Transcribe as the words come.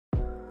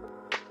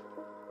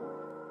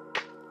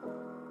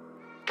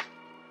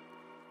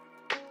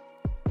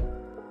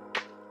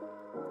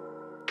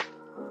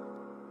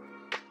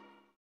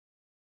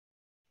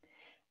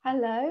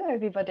Hello,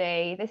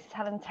 everybody. This is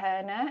Helen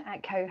Turner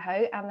at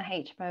Coho and the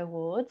HMO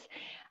Awards.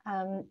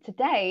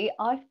 Today,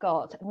 I've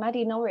got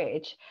Maddie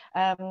Norridge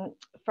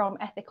from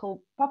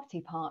Ethical Property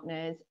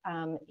Partners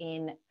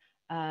in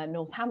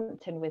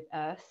Northampton with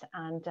us.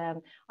 And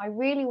I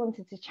really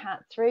wanted to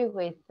chat through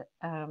with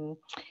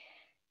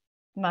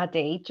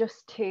Maddie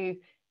just to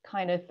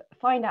kind of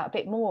find out a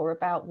bit more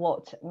about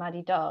what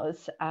Maddie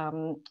does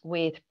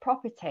with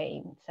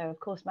property. So, of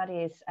course,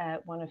 Maddie is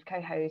one of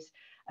Coho's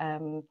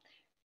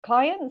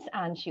clients,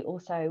 and she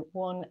also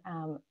won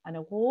an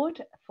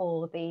award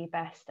for the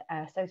best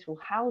social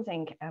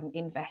housing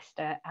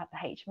investor at the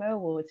HMO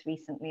Awards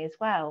recently as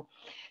well.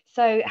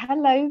 So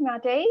hello,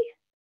 Maddie.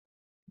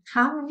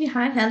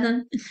 Hi,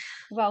 Helen.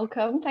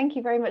 Welcome. Thank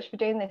you very much for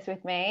doing this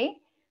with me.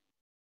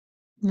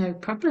 No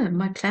problem.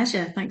 My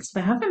pleasure. Thanks for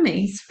having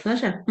me. It's a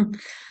pleasure.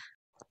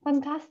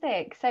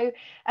 Fantastic. So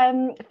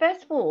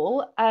first of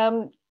all,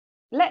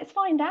 let's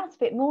find out a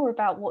bit more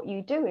about what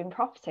you do in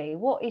property.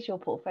 What is your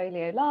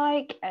portfolio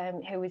like?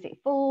 Who is it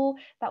for?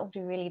 That would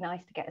be really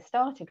nice to get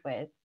started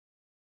with.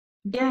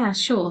 Yeah,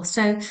 sure.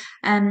 So,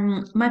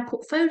 my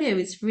portfolio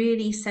is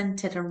really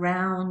centered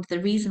around the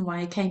reason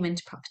why I came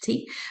into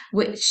property,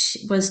 which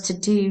was to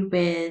do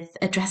with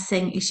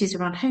addressing issues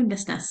around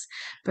homelessness,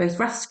 both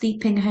rough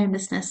sleeping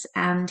homelessness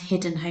and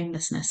hidden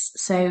homelessness.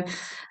 So,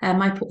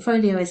 my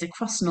portfolio is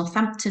across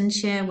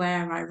Northamptonshire,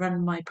 where I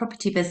run my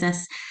property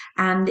business,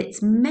 and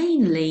it's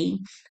mainly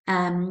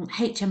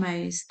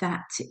HMOs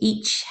that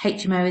each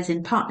HMO is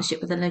in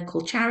partnership with a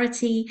local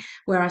charity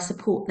where I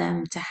support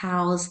them to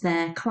house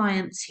their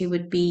clients who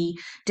would be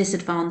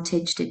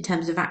disadvantaged in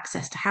terms of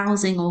access to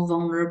housing or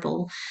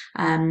vulnerable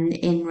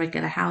in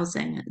regular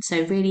housing. And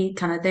so really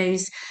kind of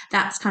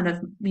that's kind of,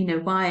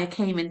 why I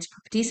came into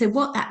property. So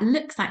what that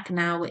looks like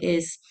now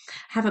is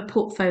have a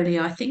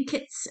portfolio. I think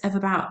it's of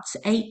about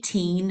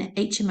 18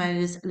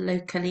 HMOs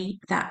locally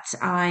that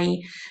I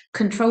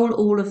control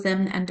all of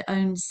them and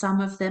own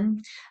some of them.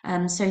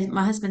 So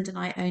my husband and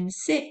I own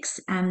six,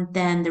 and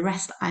then the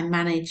rest I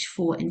manage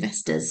for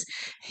investors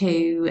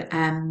who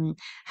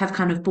have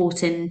kind of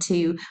bought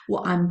into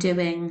what I'm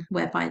doing,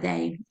 whereby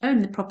they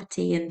own the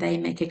property and they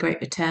make a great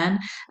return,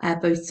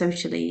 both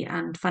socially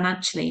and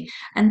financially.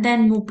 And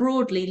then more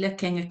broadly,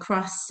 looking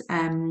across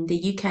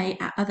the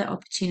UK at other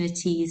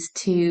opportunities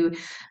to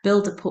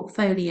build a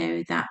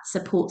portfolio that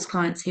supports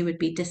clients who would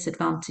be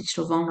disadvantaged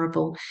or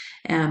vulnerable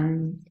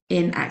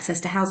in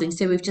access to housing.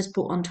 So we've just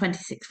bought on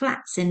 26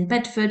 flats in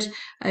Bedford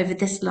over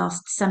this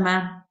last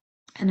summer,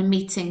 and a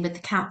meeting with the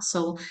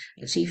council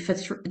actually for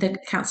the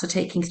council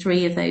taking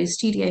three of those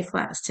studio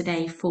flats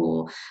today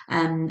for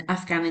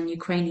Afghan and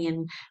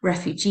Ukrainian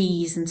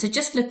refugees. And so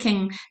just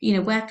looking,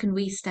 where can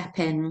we step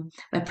in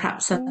where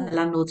perhaps other Mm.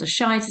 landlords are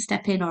shy to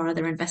step in or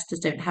other investors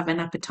don't have an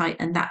appetite,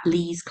 and that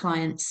leaves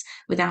clients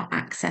without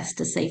access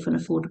to safe and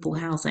affordable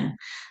housing.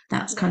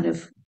 That's Yeah. kind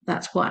of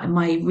that's what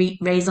my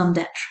raison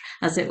d'etre,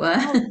 as it were.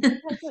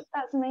 Oh,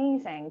 that's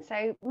amazing.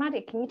 So,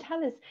 Maddie, can you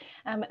tell us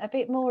a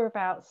bit more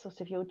about sort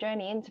of your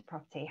journey into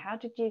property? How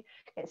did you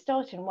get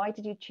started and why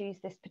did you choose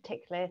this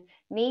particular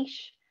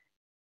niche?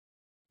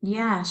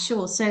 Yeah,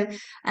 sure. So,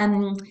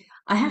 um,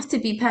 I have to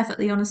be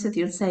perfectly honest with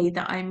you and say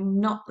that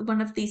I'm not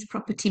one of these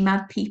property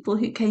mad people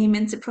who came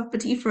into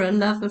property for a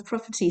love of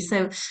property.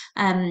 So,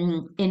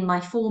 in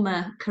my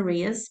former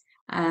careers,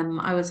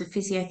 I was a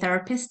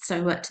physiotherapist, so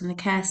I worked in the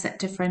care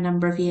sector for a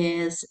number of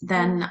years. Mm.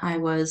 Then I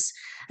was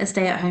a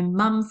stay-at-home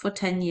mum for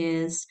 10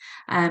 years.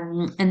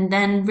 And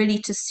then really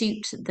to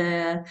suit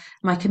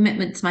my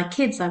commitment to my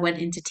kids, I went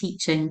into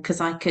teaching because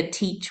I could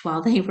teach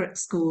while they were at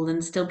school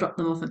and still drop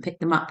them off and pick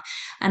them up.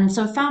 And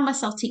so I found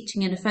myself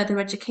teaching in a further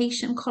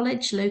education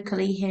college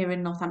locally here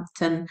in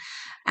Northampton.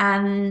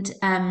 And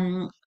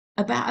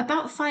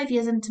about 5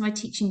 years into my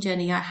teaching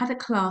journey, I had a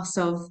class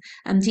of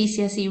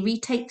GCSE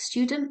retake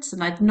students,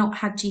 and I'd not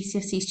had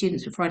GCSE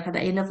students before. I'd had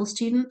A-level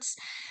students,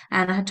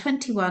 and I had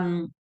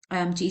 21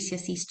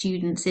 GCSE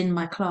students in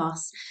my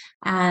class.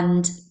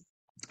 And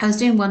I was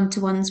doing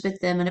one-to-ones with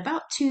them, and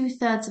about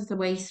two-thirds of the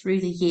way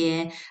through the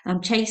year, I'm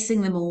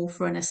chasing them all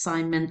for an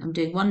assignment. I'm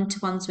doing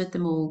one-to-ones with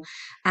them all,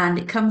 and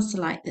it comes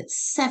to light that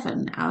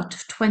 7 out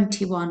of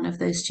 21 of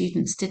those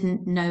students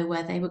didn't know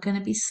where they were going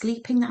to be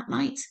sleeping that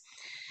night.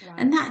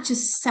 And Right. that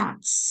just sat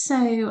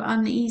so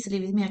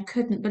uneasily with me. I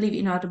couldn't believe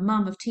it. I had a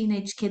mum of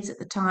teenage kids at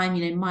the time.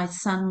 My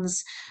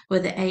sons were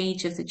the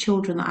age of the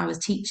children that I was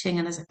teaching.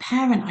 And as a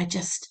parent, I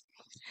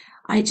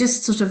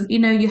just sort of,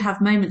 you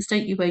have moments,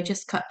 don't you, where you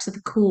just cut to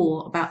the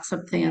core about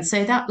something. Yeah. And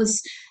so that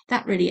was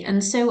that really.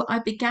 And so I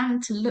began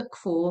to look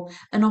for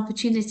an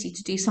opportunity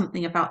to do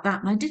something about that.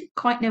 And I didn't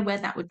quite know where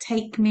that would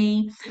take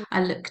me.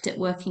 I looked at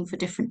working for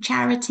different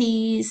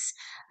charities.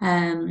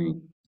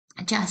 Um,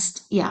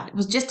 yeah, I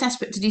was just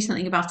desperate to do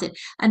something about it.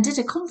 And did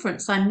a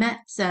conference. I met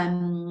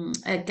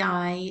a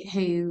guy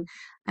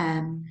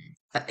um,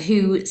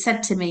 who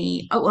said to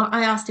me, oh, well,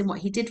 I asked him what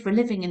he did for a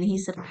living, and he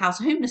said, house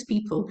homeless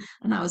people.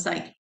 And I was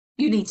like,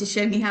 you need to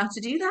show me how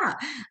to do that.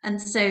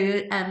 And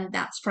so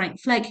that's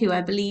Frank Flegg, who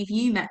I believe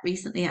you met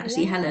recently,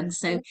 actually, Yes, Helen.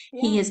 So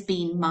he yeah. has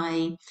been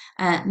my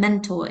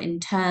mentor in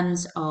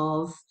terms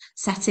of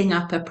setting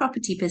up a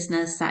property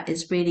business that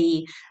is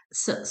really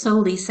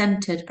solely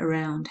centered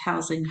around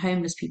housing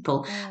homeless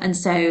people. And Mm,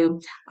 so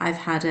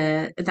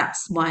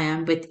that's why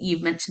I'm with,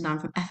 you've mentioned I'm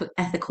from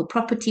Ethical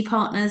Property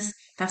Partners.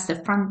 That's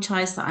the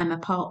franchise that I'm a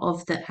part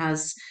of that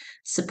has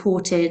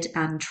supported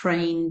and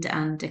trained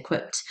and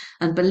equipped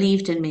and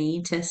believed in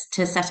me to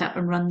set up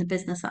and run the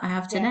business that I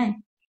have yes. today.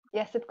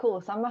 Yes, of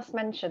course. I must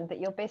mention that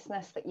your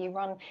business that you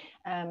run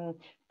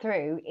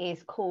through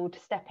is called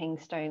Stepping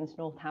Stones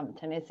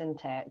Northampton,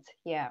 isn't it?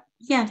 Yeah.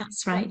 Yeah,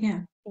 that's That, right.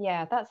 Yeah.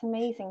 yeah, that's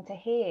amazing to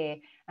hear,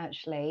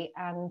 actually,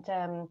 and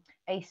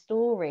a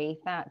story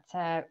that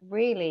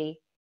really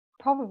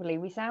probably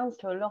resounds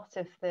to a lot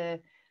of the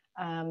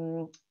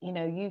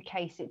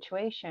UK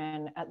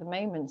situation at the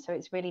moment. So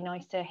it's really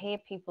nice to hear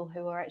people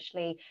who are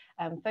actually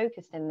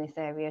focused in this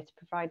area to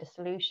provide a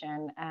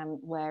solution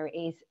where it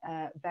is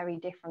very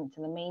different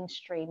to the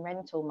mainstream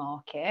rental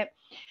market.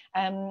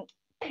 Um,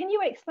 can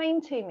you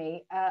explain to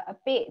me a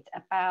bit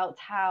about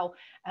how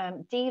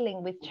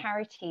dealing with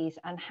charities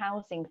and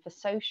housing for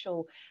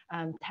social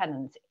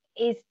tenants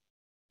is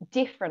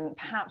different,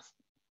 perhaps,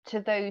 to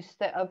those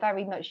that are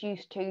very much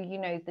used to,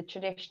 the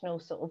traditional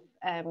sort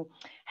of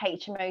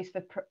HMOs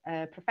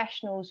for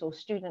professionals or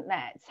student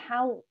lets?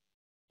 How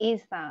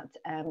is that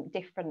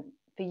different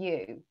for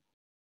you?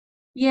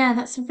 Yeah,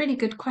 that's a really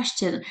good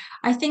question.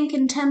 I think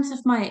in terms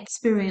of my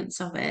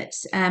experience of it,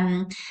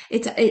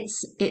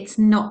 it's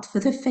not for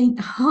the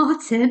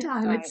faint-hearted,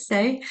 I would Right.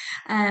 say.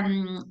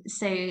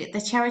 So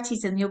the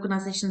charities and the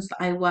organisations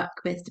that I work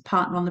with to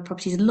partner on the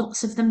properties,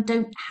 lots of them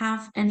don't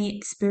have any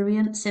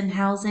experience in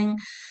housing,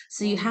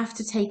 so you Mm, have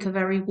to take a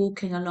very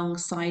walking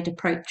alongside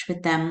approach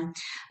with them.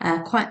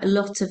 Quite a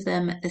lot of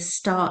them at the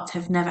start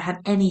have never had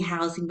any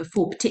housing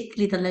before,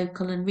 particularly the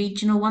local and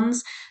regional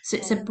ones. So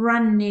it's a mm,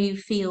 brand new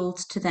field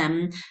to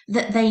them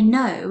that they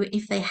know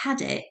if they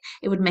had it,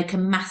 it would make a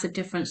massive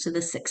difference to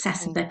the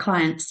success of mm, their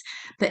clients.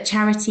 But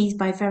charities,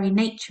 by very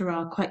nature,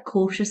 are quite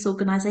cautious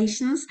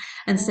organisations.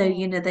 And so,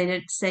 mm, they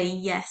don't say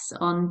yes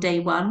on day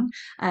one.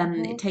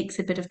 It mhm, takes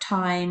a bit of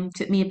time. It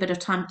took me a bit of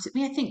time. It took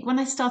me, I think, when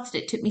I started,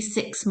 it took me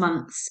 6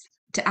 months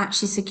to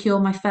actually secure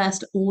my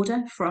first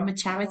order from a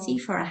charity mhm.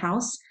 for a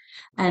house.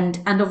 Yeah. And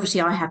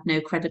obviously I had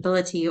no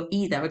credibility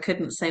either. I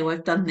couldn't say, well,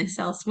 I've done this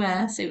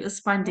elsewhere. So it was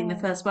finding the Mm,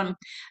 first one.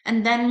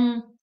 And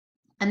then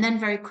and then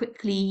very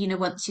quickly,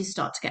 once you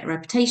start to get a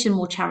reputation,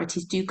 more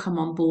charities do come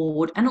on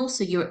board, and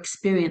also your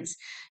experience,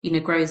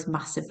 grows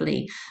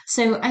massively.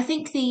 So I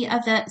think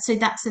so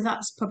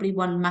that's probably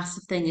one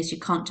massive thing is you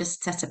can't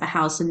just set up a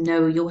house and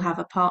know you'll have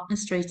a partner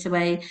straight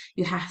away.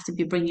 You have to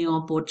be bringing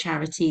on board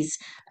charities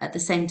at the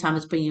same time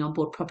as bringing on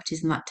board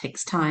properties, and that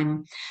takes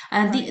time.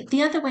 And right.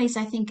 the other ways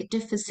I think it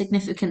differs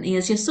significantly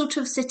is you're sort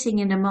of sitting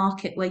in a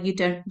market where you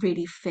don't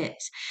really fit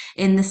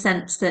in the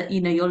sense that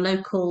your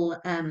local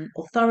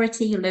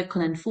authority, your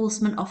local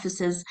enforcement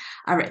officers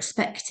are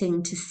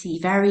expecting to see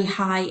very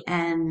high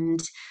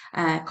end,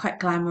 quite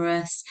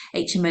glamorous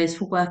HMOs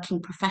for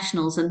working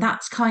professionals, and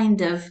that's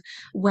kind of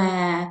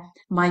where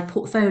my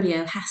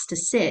portfolio has to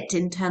sit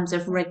in terms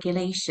of Mm,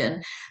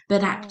 regulation.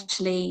 But mm,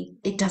 actually,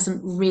 it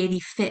doesn't really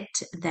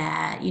fit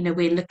there.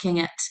 We're looking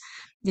at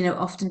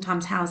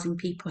oftentimes housing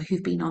people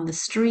who've been on the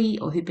street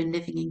or who've been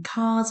living in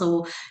cars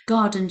or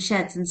garden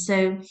sheds. And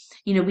so,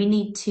 we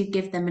need to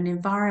give them an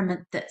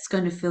environment that's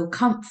going to feel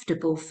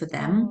comfortable for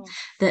them, mm,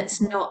 that's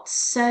mhm, not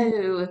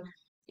so,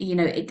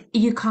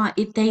 you can't,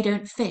 if they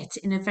don't fit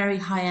in a very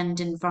high-end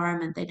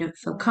environment, they don't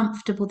feel mm,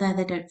 comfortable there,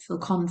 they don't feel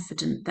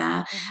confident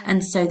there. mhm,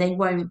 And so they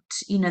won't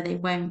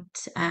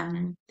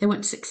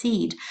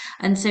succeed.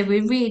 And so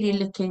we're really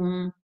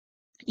looking,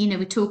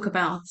 we talk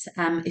about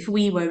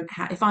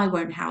if I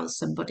won't house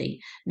somebody,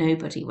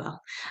 nobody will.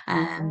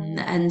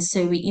 mm, And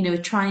so we're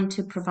trying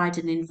to provide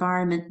an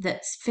environment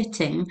that's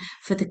fitting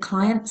for the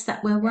yes, clients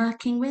that we're yes,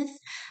 working with.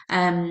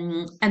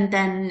 And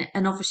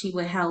obviously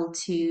we're held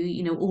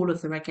to, all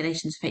of the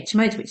regulations of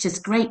HMOs, which is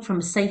great from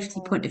a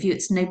safety mm, point of view.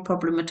 It's no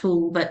problem at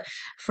all. But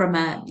from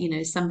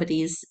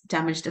somebody's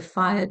damaged a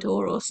fire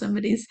door or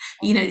somebody's,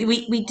 mhm,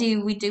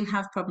 we do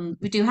have problems.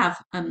 We do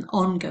have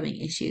ongoing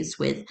issues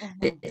with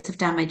mhm, bits of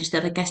damage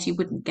that I guess you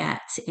wouldn't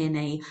get in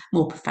a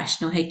more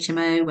professional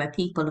HMO where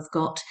people have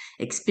got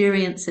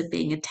experience of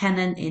being a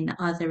tenant in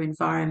other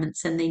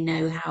environments and they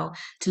know how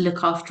to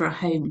look after a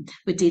home.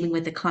 We're dealing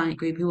with a client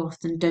group who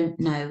often don't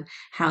know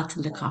how to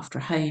look mm, after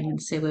a home.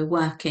 And so we're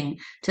working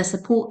to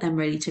support them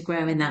really to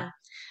grow in that.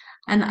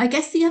 mhm, And I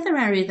guess the other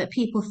area that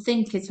people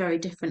think is very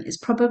different is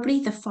probably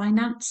the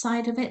finance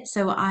side of it.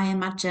 So I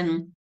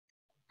imagine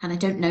and I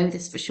don't know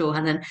this for sure,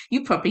 Helen,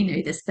 you probably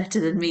know this better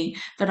than me,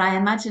 but I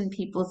imagine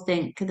people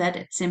think that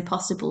it's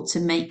impossible to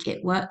make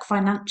it work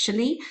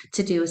financially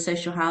to do a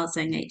social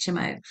housing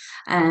HMO.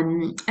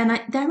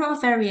 There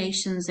are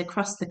variations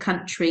across the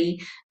country,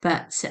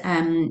 but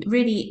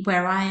really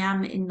where I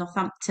am in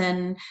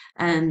Northampton,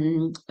 I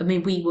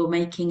mean, we were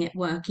making it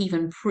work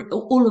even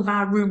all of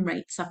our room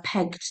rates are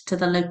pegged to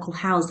the local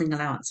housing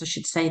allowance, I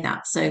should say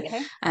that. So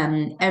Okay.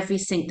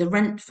 the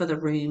rent for the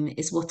room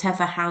is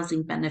whatever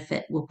housing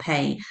benefit will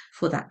pay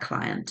for that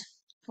client.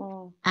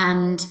 Mm.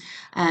 And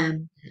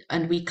um,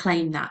 and we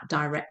claim that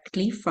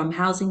directly from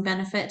housing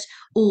benefit,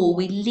 or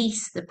we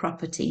lease the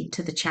property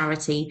to the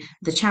charity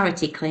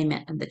claim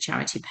it, and the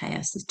charity pay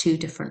us. There's two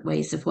different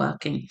ways of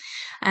working.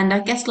 And I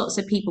guess lots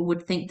of people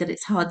would think that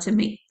it's hard to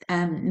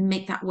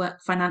make that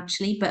work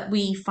financially, but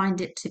we find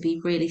it to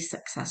be really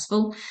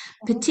successful,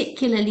 Mhm.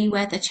 particularly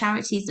where the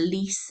charities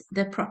lease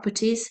the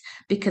properties,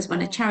 because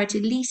when a Mm.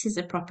 charity leases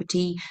a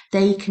property,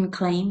 they can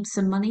claim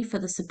some money for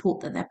the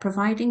support that they're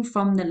providing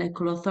from the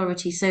local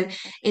authority. So Okay.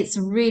 it's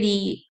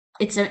really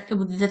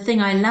the thing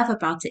I love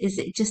about it is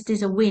it just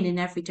is a win in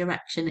every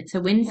direction. It's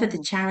a win for the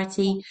Mhm.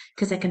 charity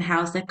because they can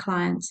house their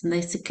clients and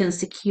they can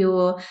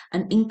secure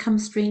an income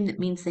stream that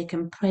means they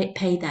can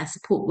pay their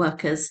support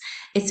workers.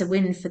 It's a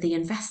win for the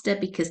investor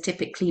because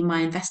typically my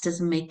investors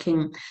are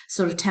making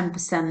sort of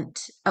 10%,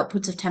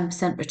 upwards of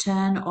 10%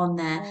 return on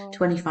their Mm.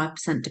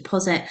 25%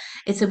 deposit.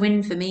 It's a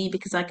win for me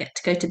because I get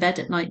to go to bed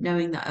at night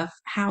knowing that I've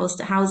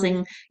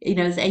housing,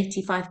 there's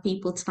 85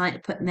 people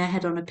tonight putting their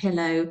head on a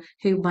pillow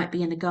who might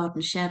be in a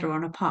garden shed or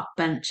on a park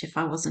bench if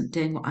I wasn't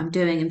doing what I'm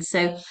doing. And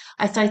so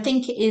I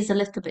think it is a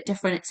little bit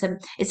different.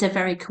 It's a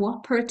very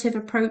cooperative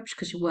approach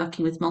because you're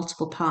working with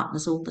multiple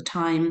partners all the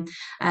time.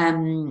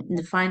 And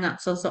the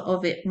finances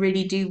of it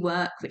really do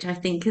work, which I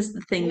think is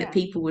the thing that Yeah.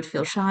 people would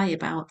feel shy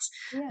about.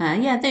 Yeah.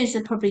 Yeah, those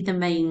are probably the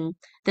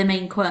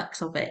main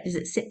quirks of it. Is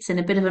it sits in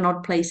a bit of an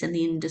odd place in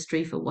the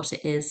industry for what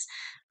it is,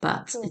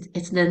 but Sure.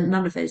 it's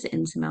none of those are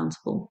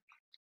insurmountable.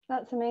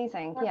 That's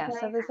amazing. Yeah,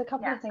 so there's a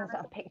couple of things that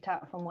I've picked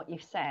out from what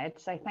you've said.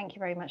 So thank you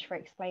very much for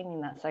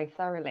explaining that so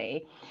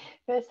thoroughly.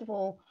 First of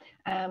all,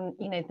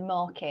 the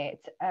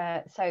market.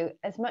 So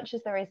as much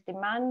as there is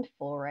demand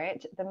for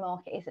it, the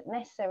market isn't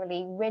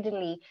necessarily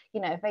readily,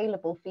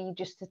 available for you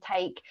just to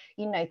take,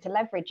 to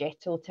leverage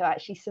it or to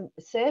actually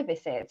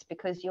service it,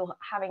 because you're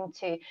having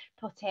to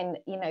put in,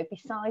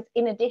 besides,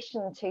 in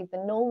addition to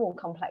the normal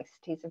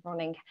complexities of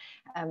running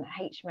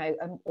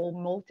HMO or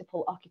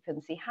multiple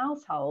occupancy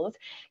households,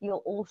 you're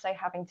also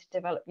having to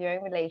develop your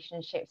own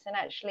relationships and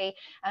actually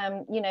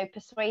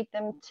persuade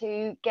them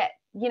to get,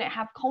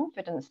 have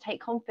confidence,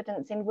 take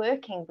confidence in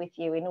working with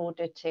you in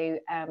order to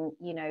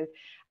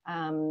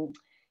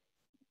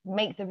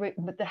make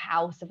the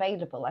house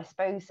available, I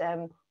suppose.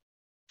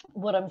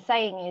 What I'm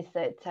saying is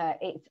that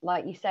it's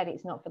like you said,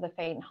 it's not for the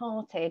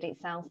faint-hearted. It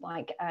sounds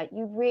like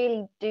you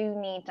really do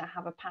need to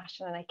have a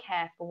passion and a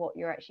care for what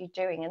you're actually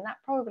doing, and that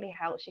probably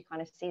helps you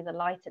kind of see the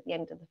light at the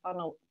end of the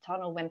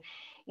tunnel when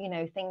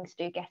things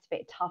do get a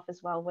bit tough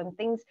as well, when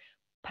things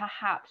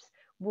perhaps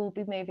will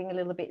be moving a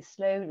little bit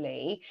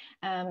slowly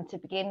to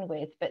begin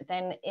with, but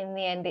then in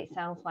the end it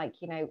sounds like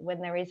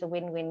when there is a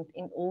win-win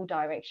in all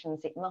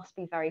directions, it must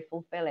be very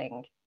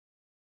fulfilling.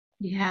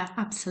 Yeah,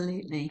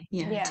 absolutely.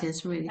 Yeah, it Yeah.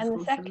 is really And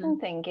the second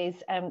fulfilling. thing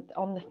is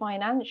on the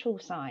financial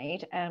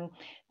side,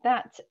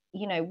 that,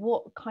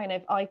 what kind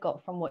of I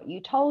got from what you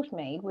told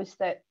me was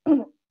that,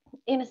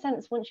 in a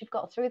sense, once you've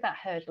got through that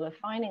hurdle of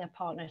finding a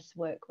partner to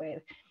work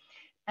with,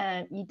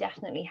 you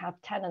definitely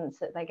have tenants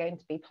that they're going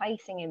to be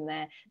placing in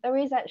there. There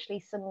is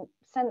actually some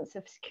sense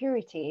of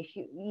security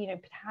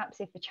if perhaps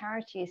if a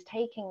charity is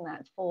taking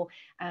that for,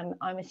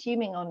 I'm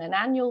assuming on an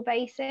annual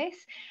basis.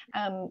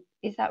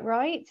 Is that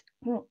right?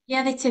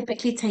 Yeah, they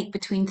typically take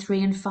between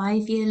 3 and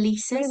 5 year 3 and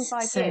leases.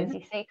 5 years, So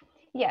you see.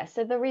 Yeah,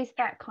 so there is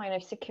that kind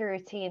of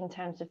security in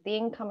terms of the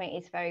income. It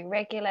is very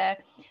regular.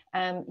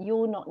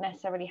 You're not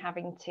necessarily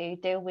having to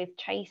deal with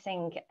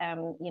chasing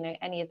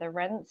any of the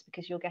rents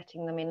because you're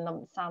getting them in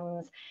lump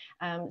sums.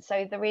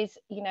 So there is,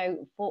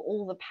 for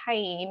all the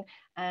pain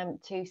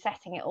to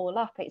setting it all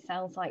up, it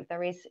sounds like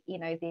there is,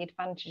 the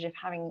advantage of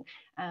having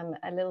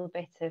a little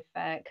bit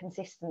of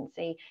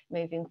consistency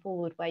moving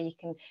forward, where you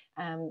can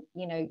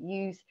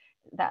use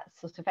that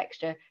sort of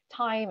extra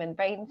time and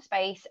brain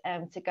space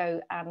to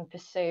go and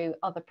pursue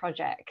other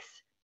projects.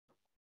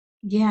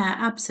 yeah,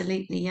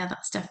 absolutely. Yeah,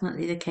 that's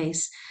definitely the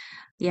case.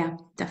 Yeah,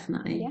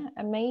 definitely. Yeah,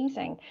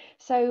 amazing.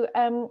 So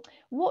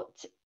what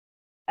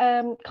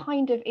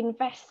kind of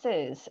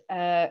investors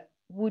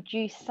would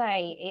you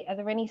say, are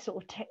there any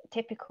sort of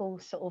typical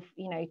sort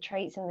of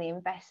traits in the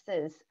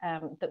investors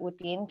that would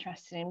be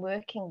interested in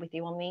working with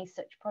you on these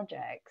such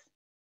projects?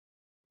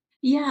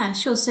 Yeah,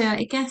 sure. So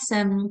I guess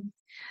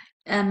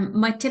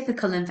My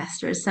typical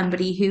investor is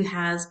somebody who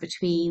has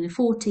between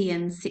 40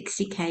 and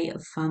 60K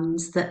of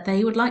funds that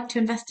they would like to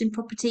invest in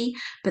property,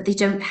 but they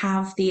don't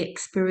have the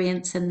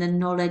experience and the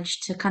knowledge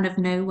to kind of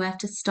know where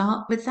to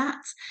start with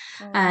that.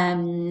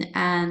 Mm.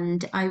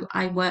 And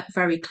I work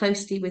very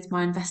closely with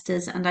my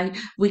investors, and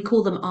we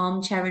call them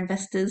armchair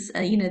investors.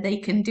 They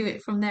can do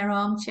it from their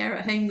armchair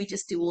at home. We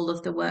just do all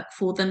of the work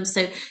for them.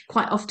 So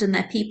quite often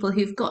they're people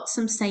who've got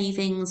some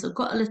savings or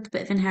got a little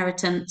bit of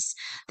inheritance.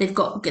 They've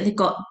got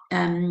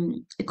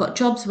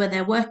jobs where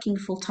they're working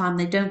full time.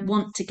 They don't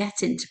want to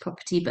get into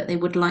property, but they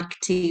would like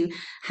to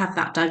have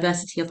that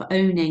diversity of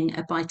owning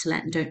a buy to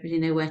let and don't really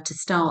know where to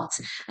start.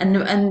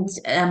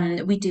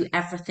 And we do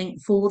everything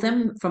for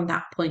them from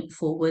that point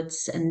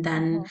forwards, and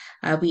then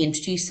Mhm. we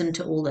introduce them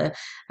to all the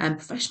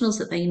professionals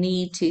that they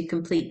need to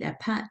complete their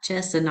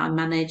purchase, and I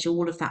manage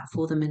all of that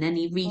for them. And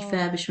any Mm.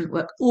 refurbishment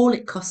work, all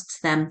it costs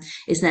them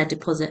is their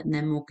deposit and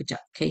their mortgage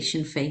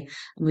application fee,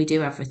 and we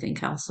do everything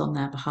else on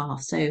their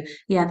behalf. So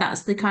yeah,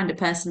 that's the kind of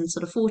person,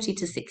 sort of 40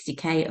 to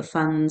 60K of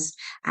funds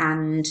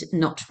and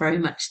not very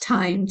much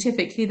time.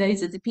 Typically,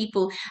 those are the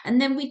people. And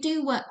then we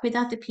do work with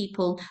other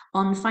people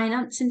on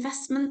finance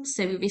investments.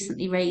 So we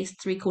recently raised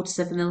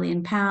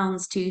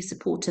 £750,000 to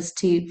support us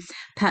to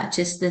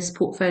purchase this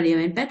portfolio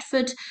in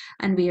Bedford,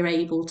 and we are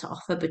able to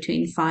offer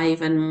between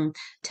 5 and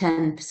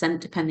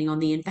 10%, depending on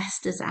the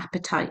investor's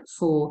appetite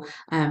for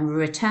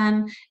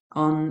return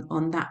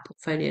on that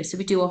portfolio. So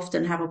we do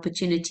often have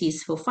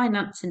opportunities for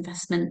finance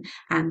investment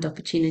and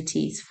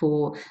opportunities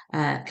for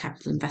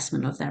capital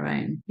investment of their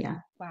own. Yeah.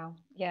 Wow,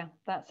 yeah,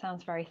 that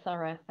sounds very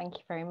thorough. Thank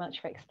you very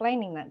much for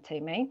explaining that to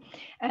me.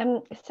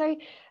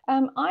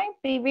 I'd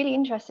be really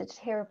interested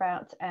to hear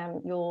about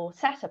your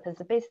setup as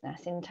a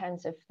business in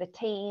terms of the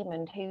team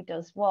and who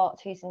does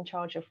what, who's in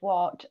charge of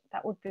what.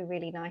 That would be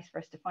really nice for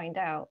us to find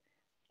out.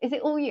 Is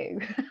it all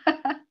you?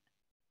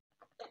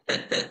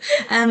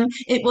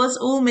 It was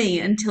all me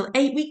until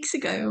 8 weeks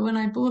ago when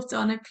I bought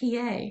on a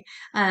PA.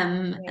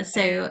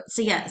 Amazing.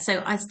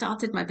 So I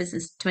started my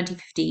business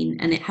 2015,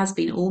 and it has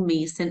been all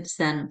me since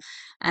then,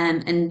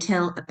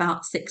 until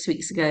about 6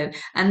 weeks ago.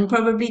 And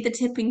probably the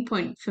tipping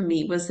point for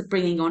me was the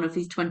bringing on of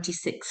these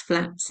 26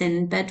 flats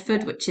in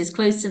Bedford, which is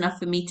close enough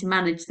for me to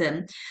manage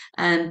them,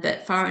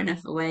 but far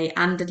enough away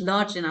and a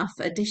large enough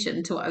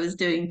addition to what I was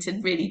doing to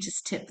really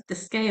just tip the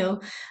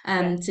scale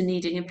Yeah. to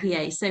needing a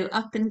PA. So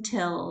up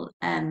until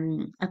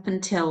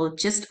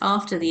just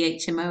after the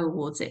HMO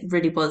awards,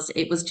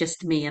 it was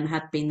just me and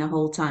had been the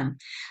whole time.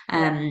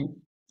 Yeah. Um,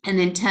 and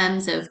in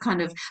terms of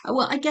kind of,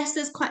 well, I guess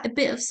there's quite a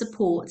bit of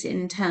support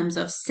in terms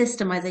of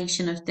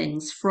systemization of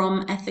things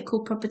from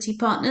Ethical Property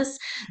Partners,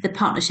 the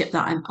partnership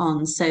that I'm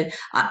on. So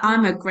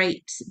I'm a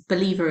great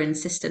believer in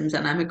systems,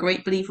 and I'm a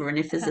great believer in,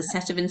 if there's a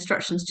set of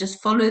instructions,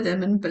 just follow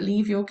them and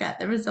believe you'll get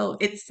the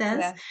result it says.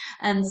 Yeah.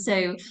 And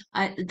so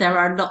there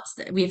are lots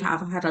that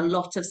I've had a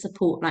lot of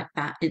support like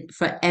that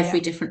for Yeah.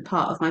 every different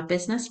part of my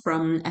business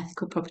from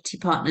Ethical Property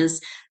Partners.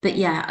 But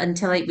yeah,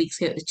 until 8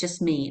 weeks ago, it was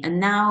just me. And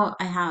now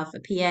I have a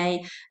PA,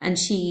 and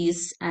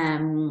she's she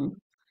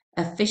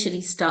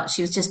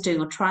was just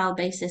doing a trial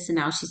basis, and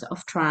now she's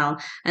off trial.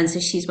 And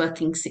so she's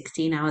working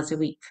 16 hours a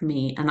week for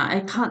me. And I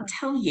can't Mhm.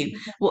 tell you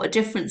what a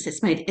difference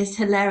it's made. It's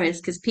hilarious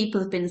because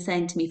people have been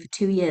saying to me for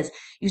 2 years,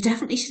 you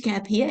definitely should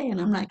get a PA. And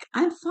I'm like,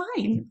 I'm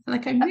fine.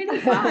 Like, I'm really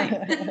fine.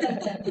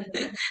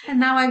 And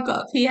now I've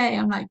got a PA.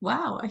 I'm like,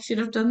 wow, I should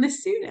have done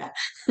this sooner.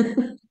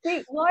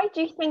 Why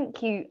do you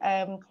think you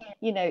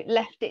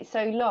left it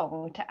so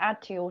long to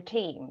add to your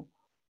team?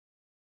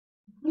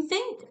 I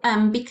think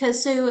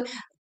because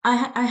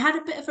I had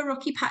a bit of a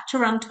rocky patch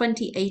around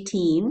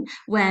 2018 Mm.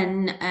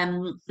 when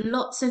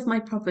lots of my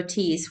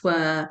properties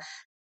were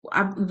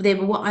they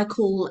were what I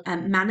call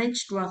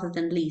managed rather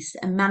than leased.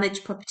 A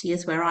managed property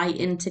is where I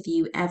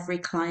interview every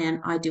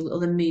client, I do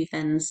all the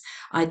move-ins,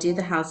 I do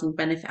the Mm. housing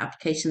benefit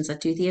applications, I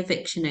do the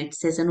eviction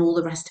notices, and all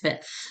the rest of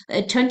it.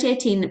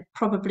 2018,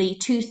 probably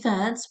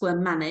two-thirds were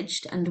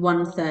managed and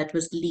one Mm. third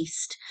was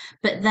leased.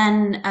 But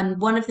then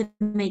one of the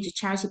major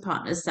charity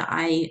partners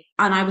I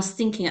was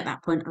thinking at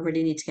that point, I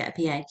really need to get a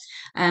PA.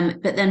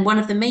 But then one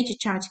of the major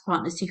charity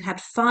partners who had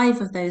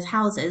 5 of those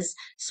houses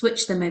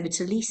switched them over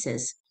to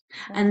leases.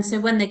 And Mm. so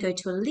when they go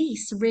to a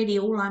lease, really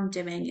all I'm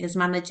doing is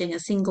managing a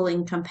single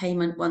income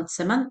payment once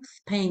a month,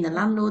 paying the Mm.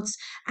 landlords,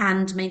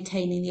 and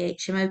maintaining the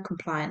HMO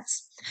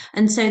compliance.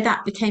 And so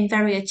that became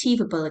very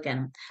achievable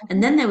again. And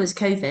Mhm. then there was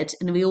COVID,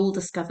 and we all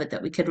discovered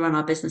that we could run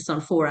our business on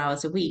 4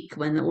 hours a week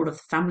when all of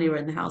the family were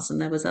in the house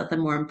and there was other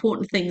more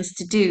important things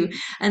to do.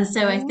 And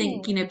so I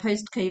think, Mm.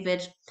 post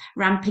COVID,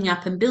 ramping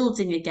up and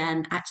building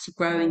again, actually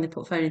growing the Mm.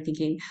 portfolio and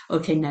thinking,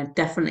 okay, no,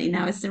 definitely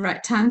now is the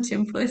right time to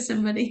employ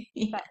somebody.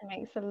 That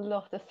makes a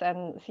lot of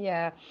sense.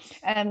 Yeah.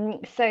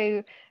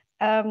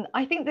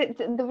 I think that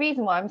the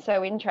reason why I'm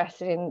so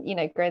interested in,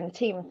 growing the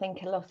team, I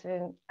think a lot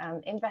of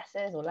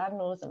investors or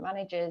landlords and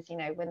managers,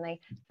 when they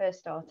first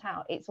start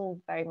out, it's all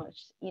very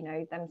much,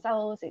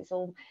 themselves. It's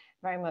all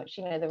very much,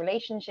 you know, the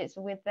relationships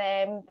with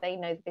them. They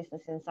know the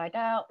business inside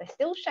out. They're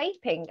still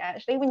shaping,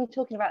 actually, when you're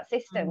talking about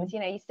systems, you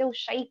know, you're still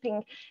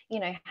shaping, you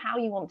know, how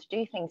you want to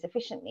do things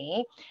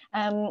efficiently.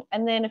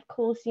 And then, of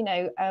course, you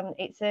know,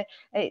 it's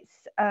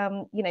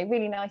you know,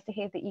 really nice to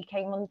hear that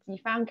you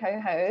found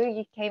Coho,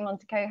 you came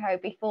onto Coho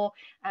before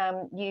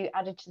you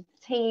added to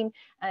the team.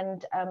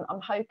 And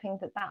I'm hoping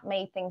that that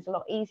made things a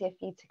lot easier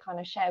for you to kind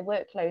of share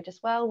workload as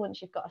well,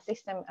 once you've got a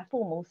system, a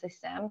formal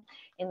system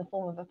in the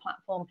form of a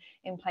platform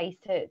in place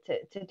to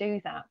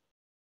do that.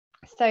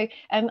 So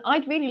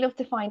I'd really love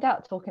to find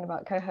out, talking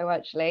about Coho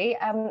actually,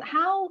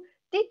 how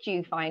did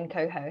you find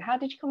Coho? How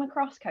did you come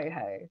across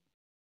Coho?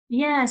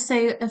 Yeah,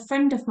 so a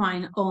friend of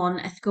mine on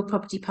Ethical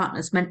Property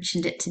Partners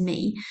mentioned it to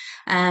me,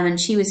 and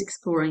she was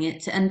exploring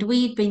it. And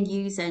we'd been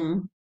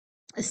using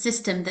a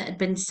system that had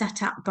been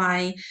set up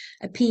by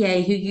a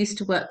PA who used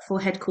to work for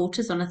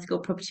headquarters on Ethical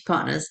Property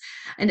Partners.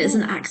 And it's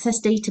an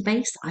access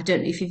database. I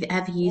don't know if you've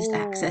ever used Oh,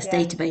 access yes.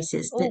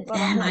 databases, but Oh, God, I've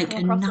they're not like come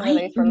a across one of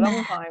those for a long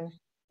nightmare. time.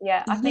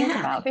 Yeah, I think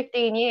Yeah, about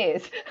 15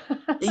 years.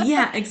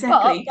 yeah, But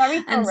exactly.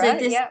 very And so thorough.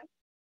 this Yeah.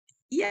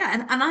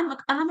 Yeah, and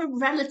I'm a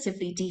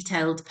relatively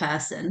detailed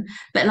person,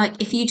 but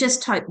like if you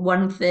just type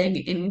one thing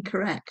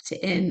incorrect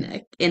in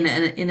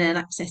an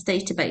Access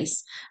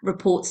database,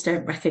 reports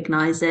don't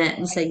recognize it,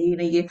 and so Right.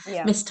 you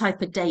Yeah.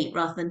 mistype a date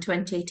rather than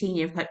 2018,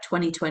 you've like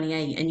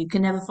 2028, and you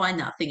can never find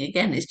that thing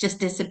again. It's just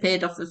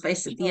disappeared off the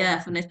face of the Sure.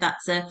 earth, and if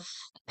that's a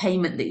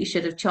payment that you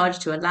should have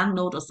charged to a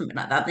landlord or something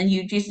like that, then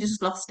you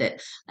just lost it.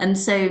 And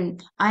so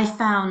I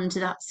found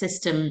that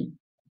system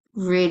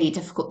really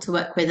difficult to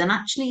work with. And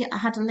actually, I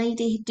had a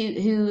lady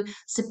who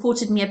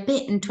supported me a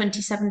bit in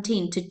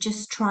 2017 to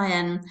just try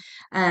and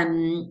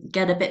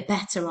get a bit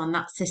better on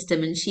that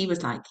system. And she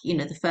was like,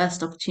 the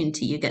first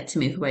opportunity you get to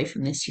move away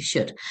from this, you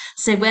should.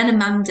 So when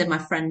Amanda, my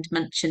Mm, friend,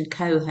 mentioned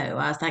Coho,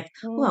 I was like,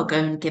 oh, I'll go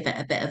mm. and give it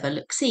a bit of a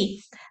look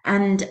see.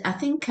 And I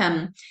think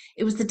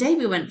it was the day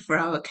we went for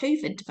our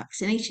COVID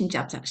vaccination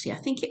jabs, actually. I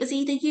think it was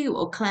either you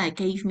or Claire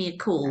gave me a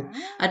call.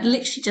 I'd Ah,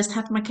 literally just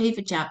had my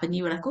COVID jab, and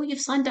you were like, oh, you've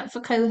signed up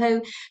for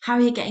Coho, how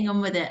are you getting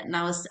on with it?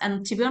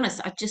 And to be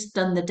honest, I'd just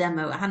done the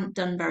demo. I hadn't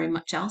done very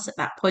much else at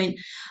that point.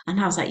 And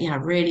I was like, yeah, I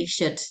really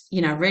should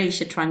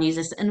try and use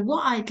this. And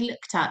what I'd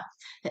looked at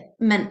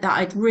meant that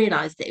I'd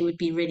realized that it would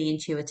be really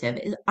intuitive.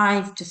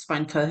 I've just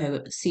find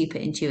Coho super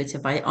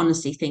intuitive. I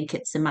honestly think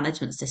it's a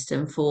management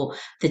system for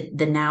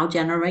the now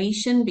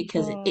generation,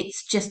 because mm,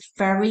 it's just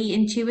very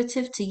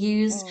intuitive to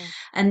use. mm.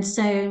 And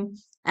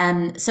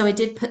so I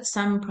did put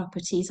some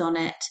properties on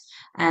it,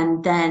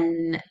 and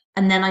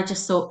then I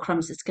just thought,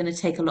 crumbs, it's going to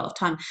take a lot of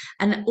time.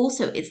 And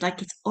also, it's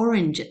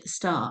orange at the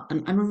start,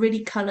 and I'm a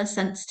really color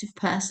sensitive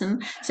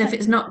person. So if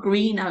it's not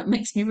green now, it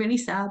makes me really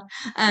sad.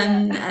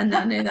 Yeah. And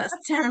I know that's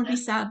terribly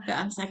sad, but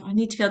I was like, I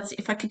need to be able to,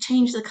 if I could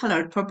change the color,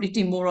 I'd probably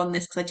do more on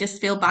this, because I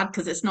just feel bad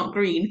because it's not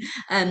green.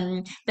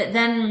 But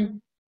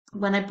then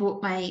when I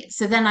brought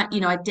so then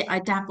I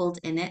dabbled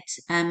in it.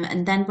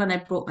 And then when I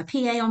brought my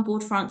PA on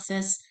board,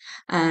 Frances,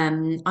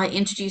 I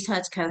introduced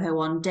her to Coho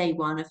on day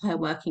one of her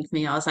working for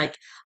me. I was like,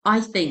 I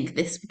think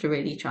this would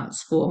really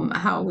transform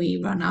how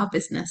we run our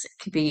business.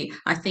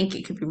 I think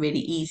it could be really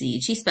easy.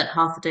 She spent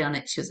half a day on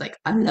it. She was like,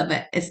 I love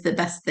it. It's the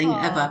best thing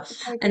ever. Oh,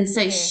 so And good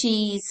to so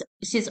hear.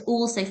 she's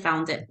also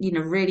found it,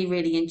 really,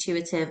 really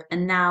intuitive.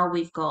 And now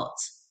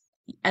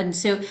and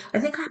so I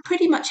think I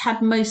pretty much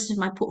had most of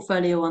my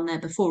portfolio on there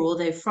before,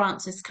 although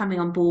Francis coming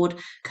on board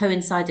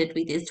coincided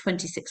with his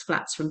 26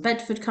 flats from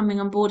Bedford coming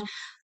on board.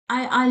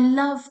 I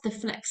love the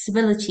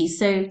flexibility.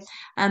 So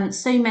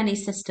many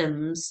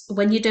systems,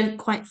 when you don't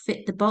quite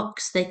fit the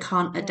box, they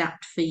can't Mm,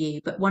 adapt for you.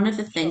 But one of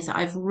the things sure. that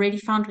I've really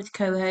found with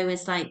Coho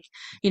is like,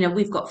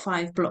 we've got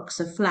 5 blocks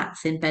of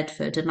flats in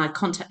Bedford, and I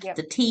contacted Yep.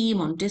 the team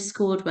on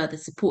Discord, where the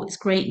support is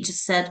great, and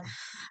just said,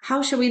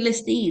 how shall we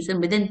list these? And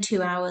within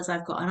 2 hours,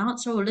 I've got an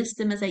answer. Or list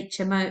them as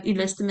HMO, you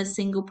list them as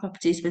single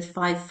properties with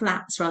 5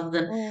 flats rather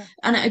than. Mm,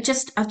 And I've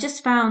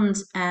just found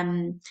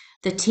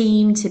the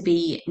team to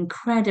be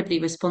incredibly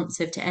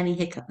responsive to any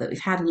hiccup that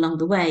we've had along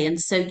the way. And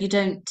so you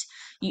don't,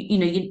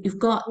 you've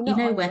got, you're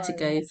not on where your to own.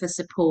 go for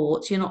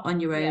support. You're not on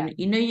your Yeah, own.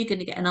 You're going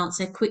to get an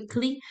answer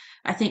quickly.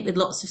 I think with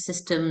lots of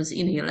systems,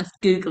 you're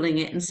left Googling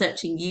it and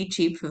searching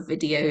YouTube for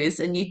videos,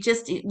 and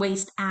it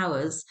waste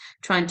hours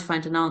trying to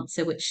find an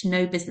answer, which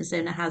no business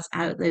owner has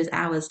out those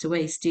hours to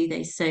waste, do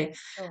they? So,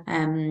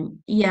 sure.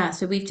 yeah,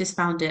 so we've just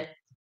found it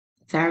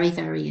very,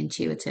 very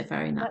intuitive,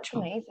 very That's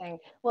natural. amazing.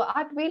 Well,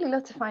 I'd really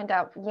love to find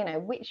out,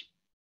 which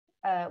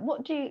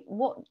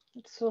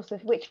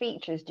which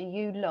features do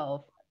you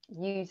love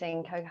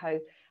using Coho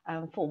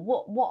for?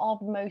 What are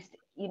the most,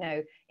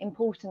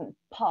 important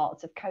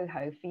parts of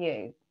Coho for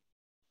you?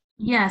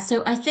 Yeah,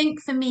 so I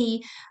think for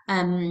me,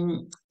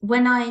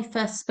 when I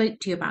first spoke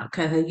to you about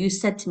Coho, you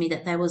said to me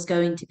that there was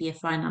going to be a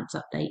finance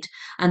update.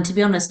 And to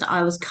be honest,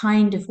 I was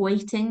kind of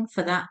waiting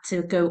for that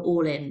to go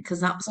all in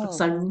because that was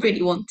because Mm. I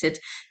really wanted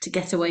to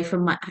get away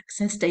from my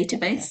Access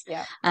database.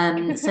 Yeah.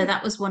 So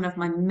that was one of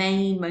my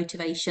main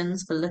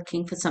motivations for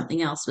looking for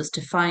something else, was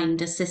to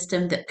find a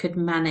system that could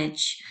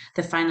manage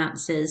the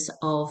finances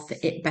of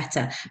it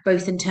better,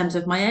 both in terms Mm.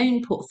 of my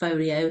own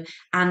portfolio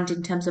and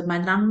in terms of my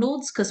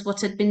landlords, because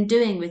what I'd been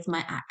doing with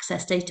my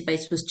Access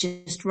database was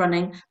just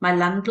running my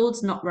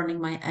landlords, not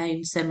running my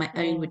own. So my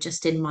own were Mm.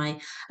 just in my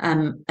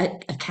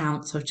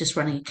accounts, or just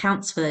running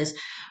accounts for those.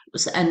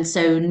 And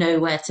so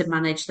nowhere to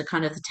manage the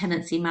kind of the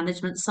tenancy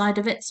management side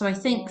of it. So I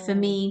think for Mm.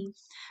 me,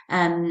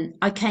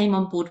 I came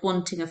on board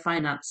wanting a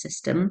finance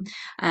system,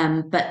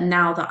 but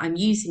now that I'm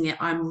using it,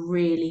 I'm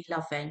really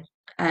loving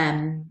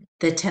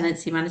the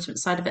tenancy management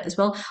side of it as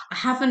well. I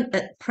haven't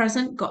at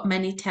present got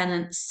many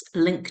tenants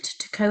linked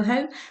to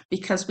Coho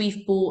because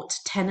we've bought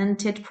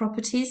tenanted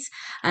properties,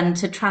 Yeah. and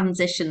to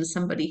transition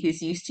somebody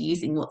who's used to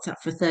using WhatsApp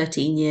for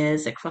 13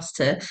 years across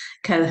to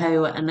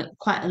Coho, and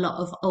quite a lot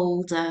of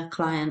older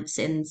clients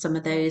in some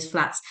of those Mm.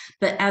 flats.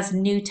 But as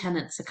new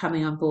tenants are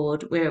coming on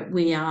board,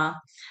 we are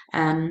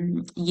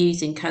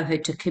using Coho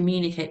to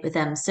communicate with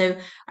them. So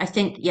I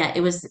think, yeah,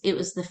 it was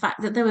the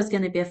fact that there was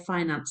going to be a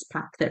finance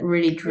pack that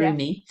really drew Yeah.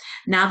 me.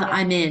 Now that Yeah.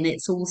 I'm in,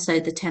 it's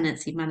also the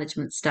tenancy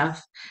management stuff.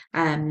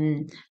 So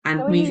And are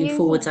you moving using,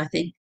 forwards, I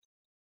think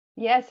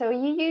yeah, so are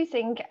you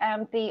using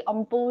the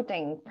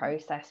onboarding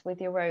process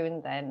with your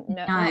own then?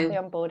 No, not the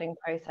no, onboarding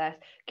process,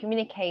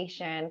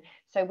 communication.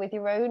 So with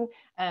your own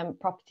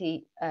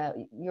property,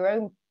 your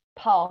own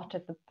part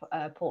of the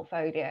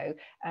portfolio,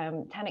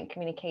 tenant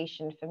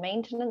communication for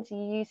maintenance, are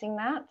you using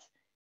that?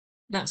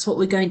 that's what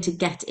we're going to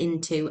get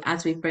into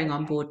as we bring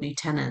on Okay. board new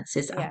tenants,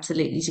 is Yeah,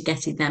 absolutely to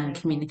getting them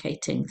amazing.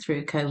 communicating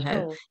through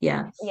Coho. Sure.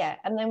 Yeah, Yeah,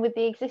 and then with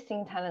the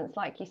existing tenants,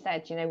 like you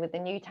said, with the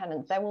new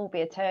tenants, there will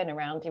be a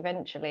turnaround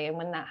eventually, and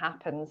when that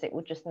happens, it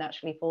will just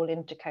naturally fall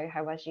into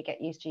Coho as you get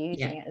used to yeah,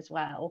 using it as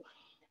well.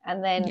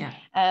 And then, yeah.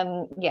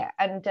 yeah,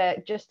 and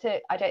just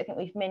to, I don't think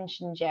we've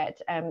mentioned yet,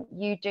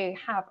 you do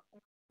have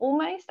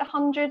almost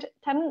 100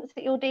 tenants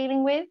that you're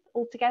dealing with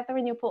altogether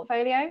in your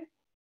portfolio.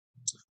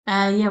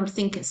 Yeah, I would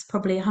think it's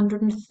probably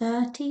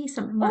 130,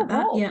 something Oh, like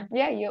that. wow. Yeah.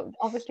 Yeah, you're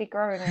obviously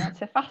growing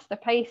at a faster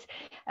pace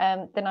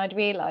than I'd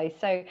realised.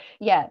 So,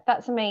 yeah,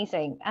 that's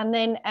amazing. And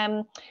then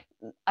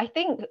I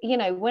think,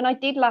 when I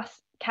did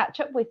last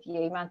catch up with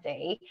you,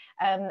 Maddie,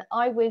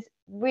 I was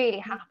really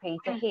happy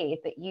to hear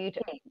that you'd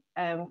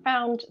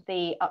found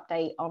the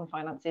update on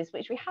finances,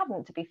 which we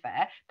hadn't, to be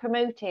fair,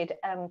 promoted,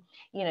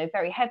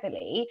 very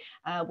heavily.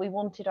 We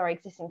wanted our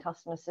existing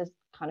customers to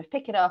kind of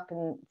pick it up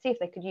and see if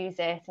they could use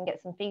it and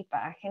get some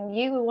feedback. And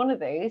you were one of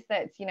those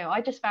that,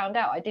 I just found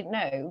out, I didn't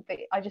know, but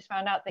I just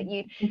found out that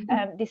you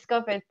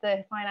discovered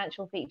the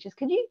financial features.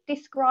 Could you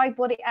describe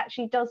what it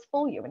actually does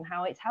for you and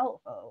how it's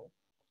helpful?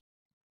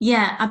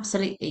 Yeah,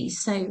 absolutely.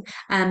 So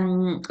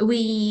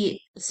we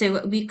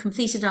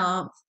completed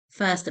our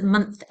first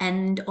month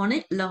end on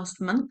it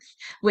last month,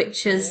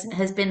 which Brilliant.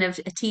 has been a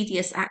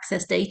tedious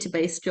Access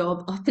database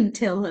job up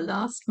until the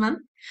last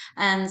month.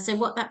 And so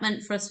what that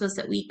meant for us was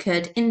that we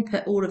could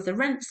input all of the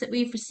rents that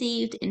we've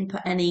received,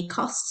 input any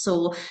costs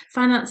or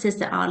finances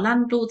that our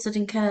landlords had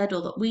incurred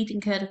or that we'd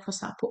incurred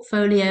across our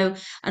portfolio,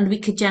 and we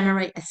could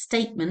generate a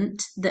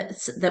statement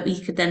that we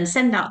could then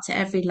send out to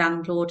every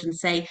landlord and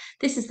say,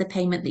 this is the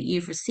payment that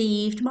you've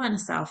received,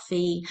 minus our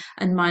fee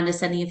and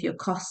minus any of your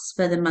costs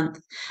for the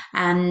month.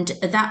 And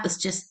that was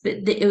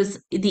it was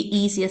the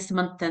easiest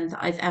month end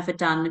that I've ever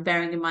done,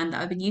 bearing in mind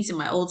that I've been using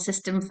my old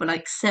system for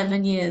like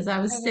 7 years. I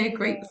was so Amazing.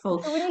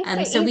 grateful. So when you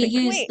say So we easy,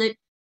 can use we?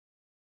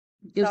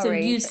 the so Sorry.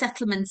 we use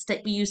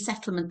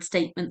settlement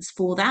statements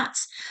for that.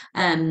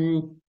 Yeah.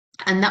 Um,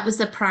 and that was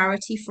the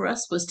priority for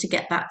us, was to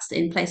get that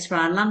in place for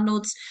our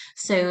landlords.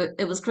 So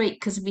it was great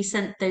because we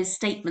sent those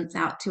statements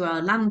out to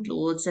our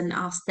landlords and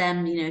asked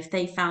them, if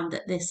they found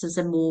that this was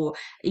a more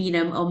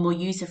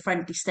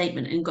user-friendly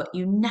statement, and got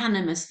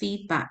unanimous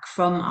feedback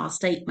from our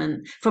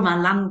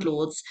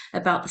landlords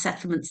about the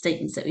settlement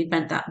statements, that we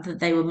meant that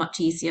they were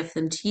much easier for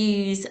them to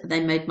use,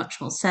 they made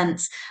much more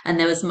sense, and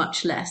there was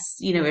much less,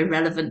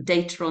 irrelevant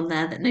data on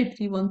there that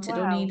nobody wanted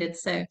or Wow. needed.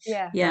 So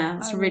Yeah. yeah,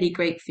 it's I'm really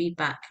great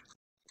feedback.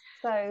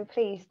 so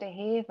pleased to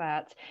hear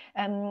that.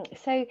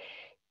 So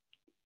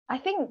I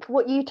think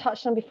what you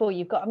touched on before,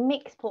 you've got a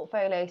mixed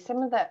portfolio,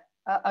 some of that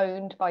are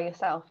owned by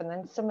yourself, and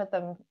then some of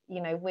them,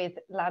 with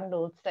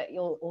landlords that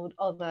you're, or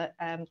other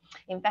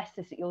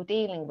investors that you're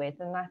dealing with.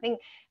 And I think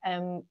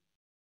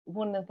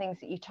one of the things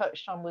that you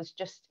touched on was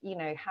just,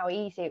 how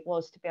easy it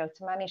was to be able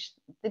to manage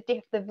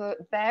the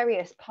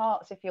various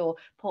parts of your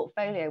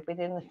portfolio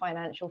within the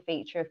financial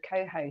feature of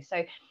Coho.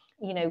 So,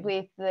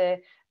 with the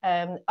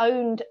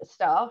owned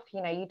stuff,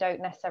 you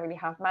don't necessarily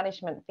have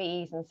management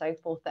fees and so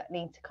forth that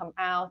need to come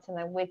out. And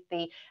then with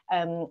the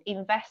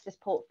investors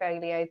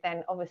portfolio,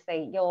 then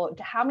obviously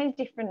how many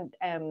different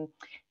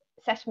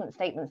settlement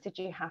statements did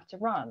you have to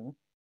run?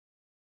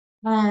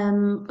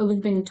 It would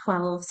have been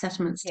 12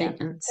 settlement Yeah. So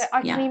statements.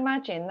 I can Yeah.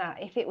 imagine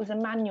that if it was a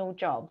manual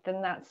job,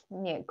 then that's,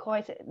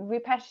 quite a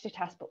repetitive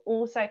task, but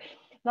also,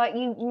 like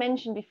you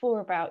mentioned before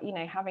about,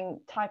 having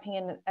typing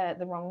in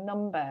the wrong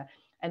number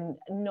and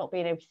not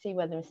being able to see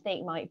where the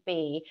mistake might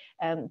be.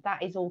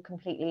 That is all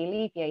completely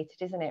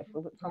alleviated, isn't it,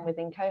 from Yeah.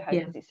 within Coho, Yeah.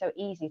 because it's so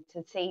easy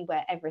to see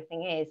where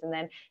everything is, and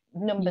then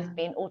numbers Yeah.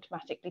 being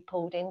automatically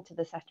pulled into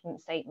the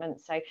settlement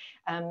statement. So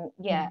Yeah.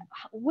 yeah,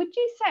 would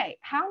you say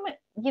how much,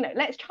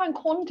 let's try and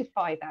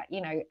quantify that,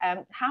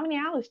 how many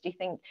hours do you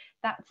think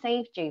that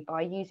saved you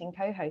by using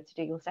Coho to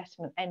do your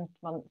settlement end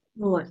month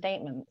Well,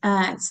 statements?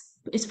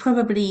 it's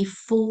probably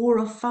 4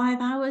 or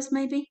 5 hours,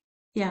 maybe.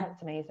 Yeah.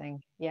 That's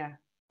amazing. Yeah,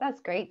 that's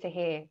great to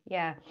hear.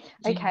 Yeah.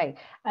 Yeah. Okay.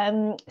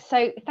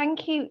 So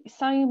thank you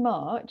so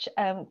much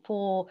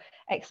for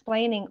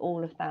explaining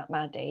all of that,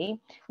 Maddie.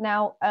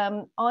 Now,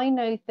 I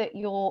know that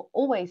you're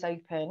always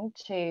open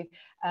to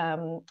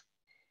um,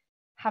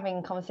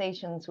 having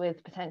conversations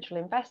with potential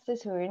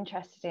investors who are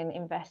interested in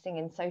investing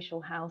in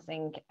social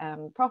housing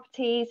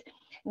properties.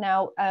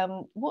 Now,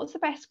 what's the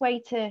best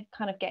way to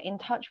kind of get in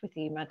touch with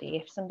you, Maddie,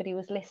 if somebody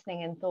was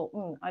listening and thought,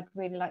 I'd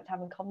really like to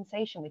have a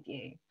conversation with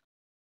you?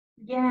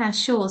 Yeah,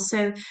 sure.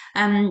 So,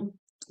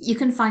 you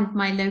can find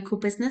my local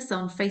business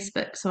on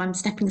Facebook. So I'm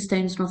Stepping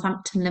Stones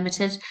Northampton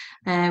Limited,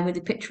 with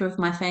a picture of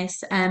my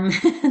face.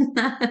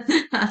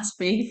 That's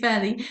me,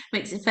 fairly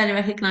makes it fairly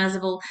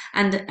recognisable.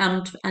 And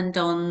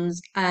on,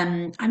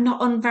 I'm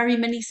not on very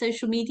many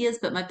social medias,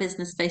 but my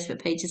business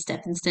Facebook page is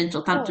Stepping Stones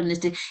Of Northampton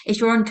course. Limited. If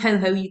you're on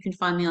Coho, you can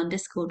find me on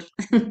Discord.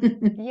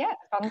 Yeah,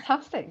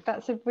 fantastic.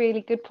 That's a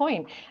really good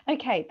point.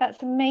 Okay,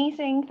 that's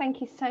amazing.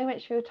 Thank you so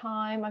much for your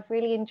time. I've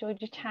really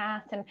enjoyed your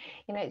chat, and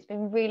it's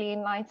been really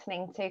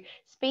enlightening to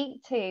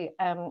speak to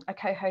a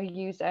Coho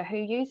user who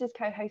uses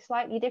Coho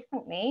slightly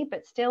differently,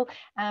 but still,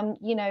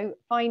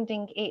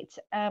 finding it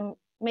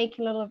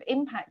making a lot of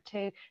impact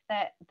to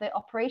the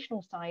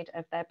operational side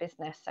of their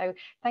business. So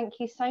thank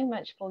you so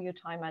much for your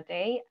time,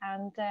 Maddie,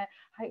 and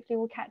hopefully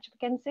we'll catch up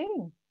again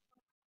soon.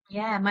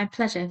 Yeah, my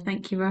pleasure.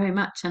 Thank you very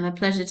much. And a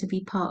pleasure to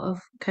be part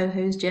of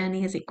Coho's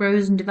journey as it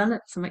grows and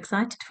develops. I'm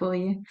excited for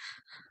you.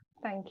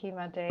 Thank you,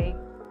 Maddie.